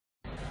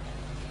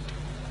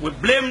We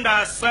blamed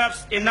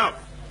ourselves enough.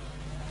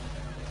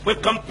 We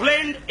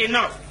complained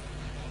enough.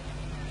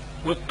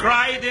 We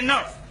cried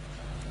enough.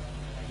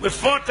 We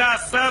fought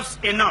ourselves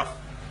enough.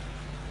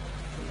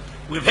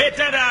 We've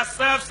hated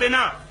ourselves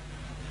enough.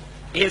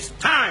 It's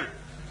time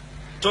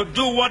to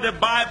do what the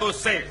Bible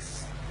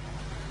says.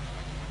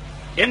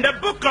 In the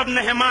book of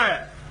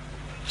Nehemiah,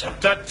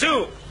 chapter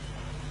 2,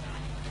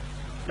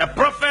 the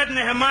prophet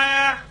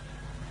Nehemiah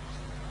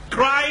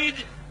cried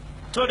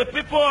to the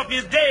people of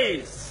his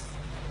days.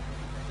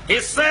 He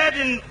said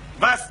in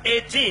verse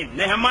 18,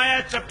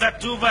 Nehemiah chapter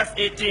 2, verse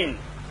 18,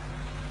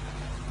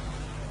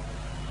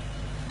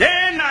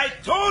 "Then I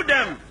told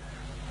them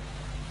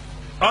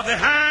of the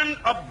hand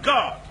of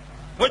God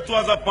which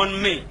was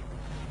upon me,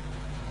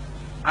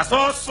 as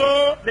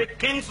also the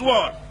king's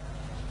word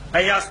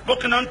that he has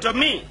spoken unto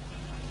me.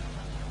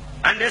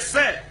 And they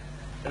said,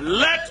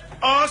 Let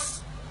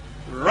us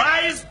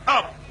rise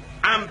up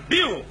and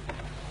build.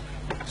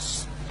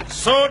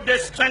 So they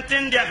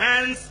strengthened their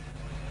hands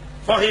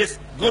for his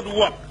good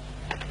work."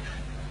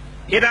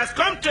 It has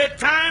come to a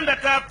time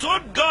that I have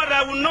told God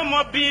I will no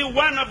more be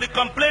one of the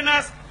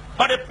complainers,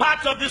 but a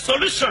part of the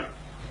solution.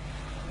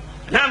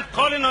 And I'm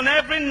calling on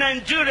every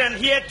Nigerian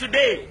here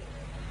today,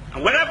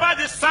 and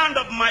wherever the sound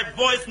of my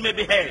voice may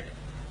be heard,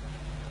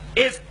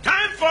 it's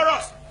time for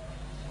us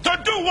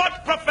to do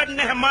what Prophet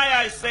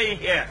Nehemiah is saying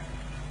here.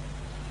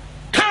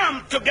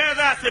 Come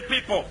together as a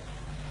people.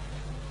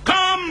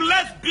 Come,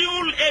 let's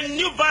build a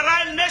new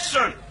virile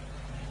nation.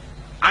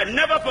 I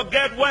never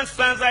forget one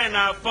stanza in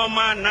our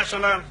former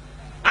national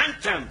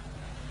anthem,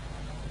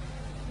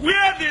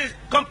 where the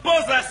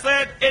composer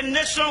said, "A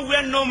nation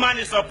where no man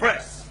is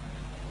oppressed."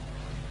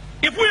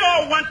 If we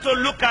all want to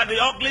look at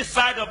the ugly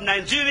side of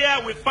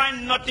Nigeria, we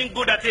find nothing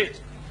good at it.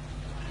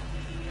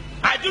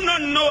 I do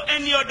not know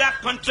any other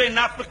country in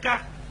Africa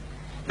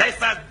that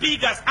is as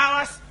big as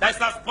ours, that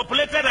is as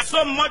populated, and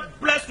so much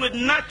blessed with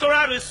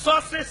natural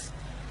resources,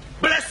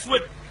 blessed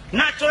with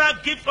natural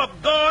gifts of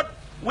God.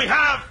 We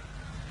have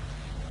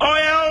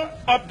oil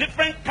of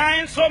different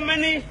kinds. So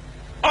many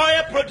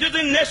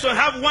oil-producing nations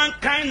have one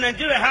kind.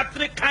 Nigeria has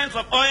 3 kinds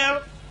of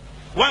oil,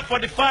 one for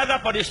the Father,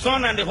 for the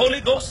Son, and the Holy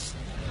Ghost.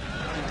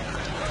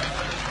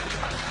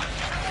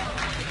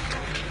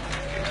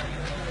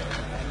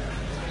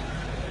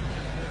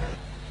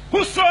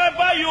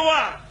 Whosoever you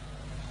are,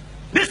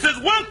 this is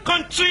one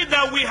country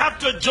that we have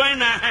to join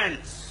our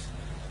hands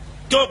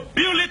to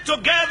build it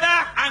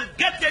together and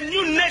get a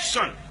new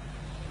nation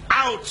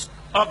out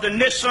of the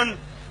nation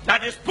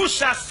that is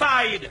pushed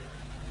aside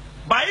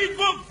by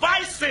evil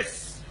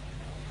vices.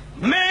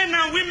 Men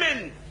and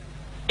women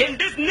in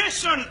this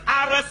nation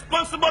are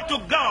responsible to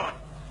God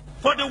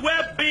for the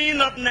well-being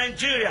of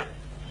Nigeria.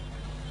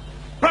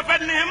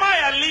 Prophet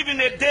Nehemiah lived in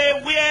a day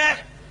where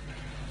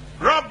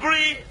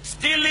robbery,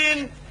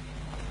 stealing,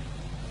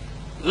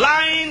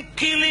 lying,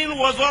 killing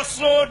was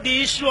also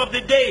the issue of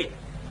the day.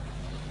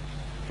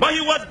 But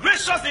he was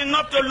gracious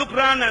enough to look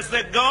around and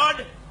say,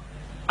 "God,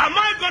 am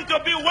I going to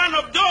be one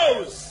of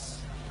those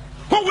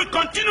who will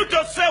continue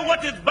to say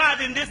what is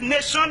bad in this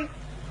nation,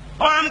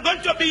 or I'm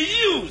going to be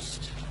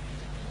used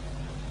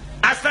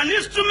as an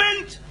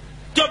instrument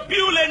to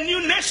build a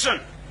new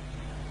nation?"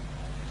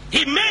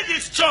 He made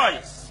his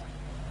choice.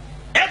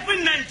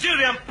 Every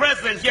Nigerian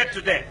present here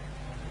today,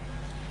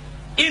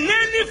 in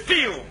any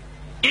field,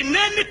 in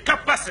any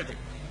capacity,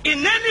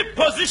 in any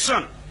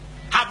position,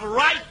 have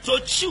right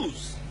to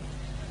choose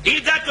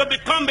either to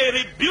become a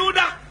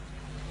rebuilder,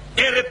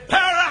 a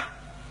repairer,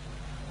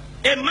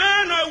 a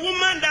man or a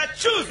woman that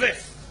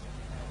chooses.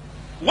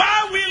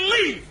 While we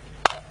live,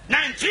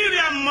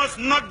 Nigeria must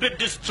not be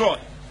destroyed.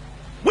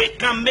 We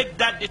can make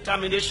that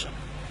determination.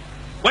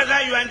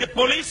 Whether you are in the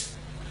police,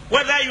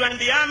 whether you are in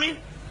the army,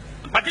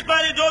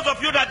 particularly those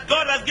of you that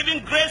God has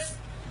given grace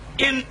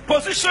in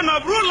position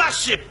of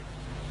rulership,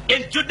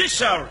 in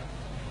judiciary,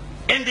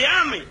 in the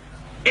army,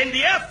 in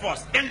the air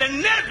force, in the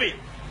navy,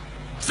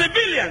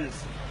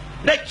 civilians,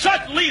 the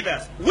church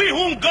leaders, we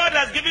whom God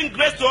has given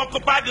grace to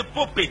occupy the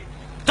pulpit,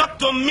 talk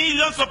to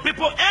millions of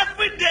people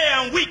every day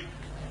and week.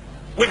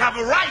 We have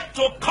a right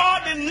to call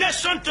the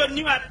nation to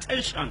new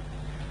attention.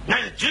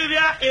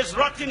 Nigeria is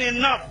rotten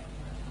enough,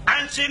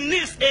 and she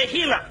needs a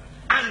healer,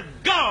 and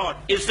God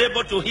is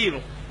able to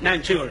heal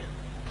Nigeria.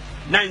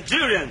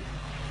 Nigerians,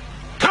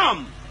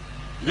 come,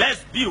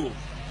 let's build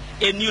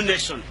a new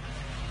nation.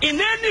 In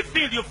any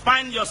field you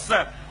find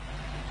yourself,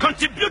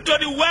 contribute to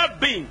the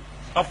well-being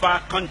of our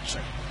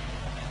country.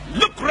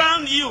 Look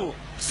around you,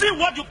 see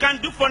what you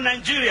can do for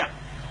Nigeria.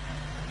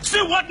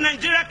 See what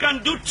Nigeria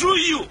can do through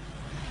you.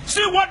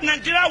 See what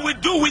Nigeria will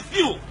do with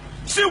you.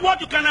 See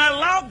what you can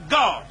allow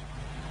God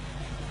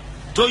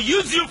to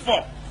use you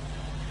for.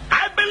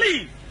 I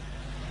believe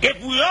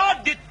if we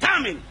are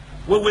determined,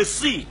 we will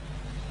see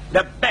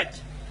the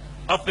birth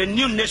of a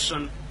new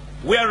nation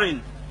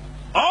wherein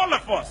all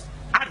of us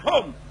at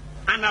home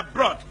and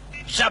abroad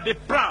shall be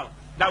proud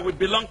that we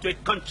belong to a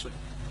country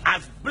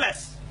as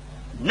blessed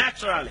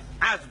naturally,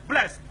 as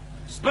blessed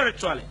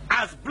spiritually,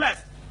 as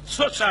blessed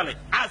socially,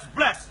 as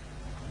blessed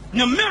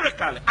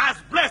numerically, as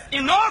blessed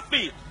in all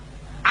fields.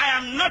 I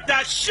am not not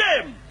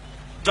ashamed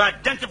to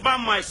identify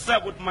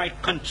myself with my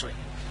country.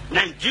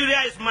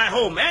 Nigeria is my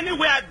home.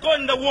 Anywhere I go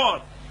in the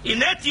world,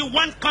 in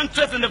 81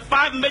 countries in the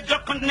 5 major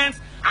continents,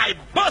 I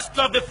boast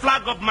of the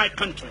flag of my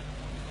country.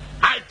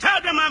 I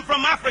tell them I'm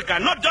from Africa,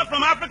 not just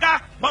from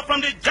Africa, but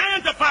from the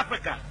giant of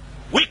Africa.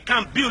 We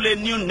can build a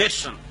new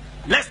nation.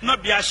 Let's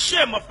not be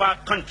ashamed of our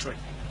country.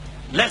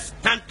 Let's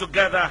stand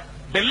together,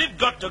 believe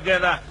God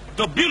together,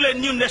 to build a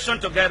new nation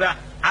together,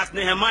 as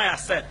Nehemiah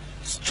said.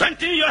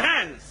 Strengthen your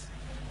hands.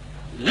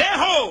 Lay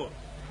hold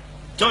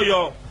to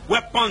your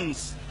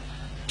weapons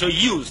to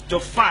use to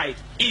fight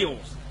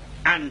ills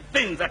and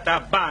things that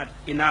are bad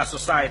in our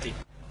society.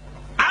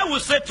 I will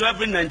say to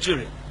every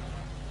Nigerian,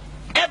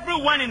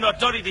 everyone in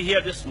authority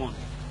here this morning,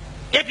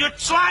 if you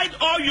tried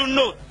all you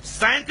know,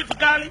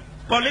 scientifically,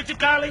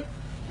 politically,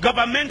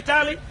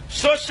 governmentally,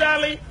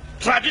 socially,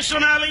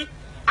 traditionally,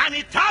 and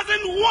it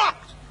hasn't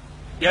worked,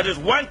 there is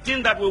one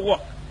thing that will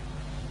work: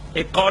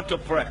 a call to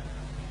prayer.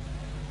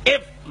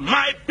 If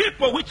my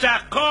people which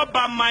are called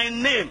by my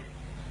name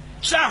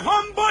shall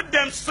humble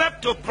themselves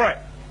to pray,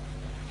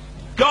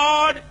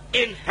 God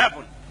in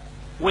heaven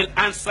will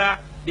answer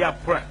their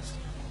prayers.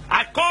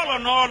 I call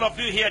on all of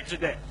you here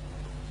today.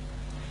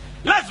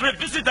 Let's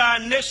revisit our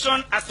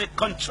nation as a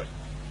country.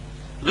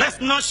 Let's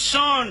not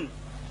shun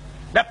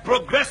the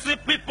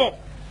progressive people.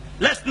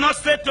 Let's not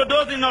say to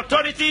those in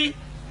authority,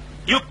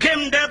 you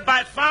came there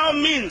by foul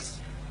means.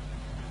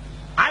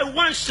 I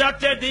once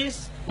shouted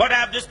this, but I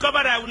have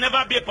discovered I will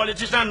never be a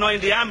politician nor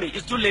in the army.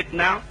 It's too late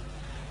now.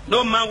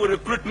 No man will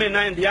recruit me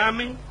now in the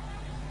army.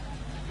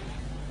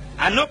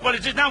 And no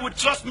politician would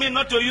trust me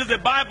not to use the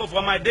Bible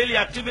for my daily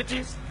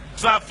activities.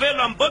 So I fail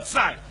on both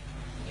sides.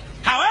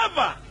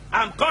 However,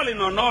 I'm calling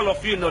on all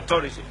of you in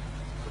authority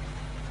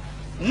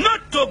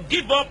not to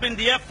give up in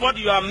the effort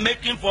you are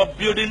making for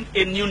building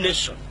a new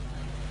nation.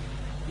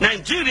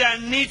 Nigeria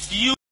needs you.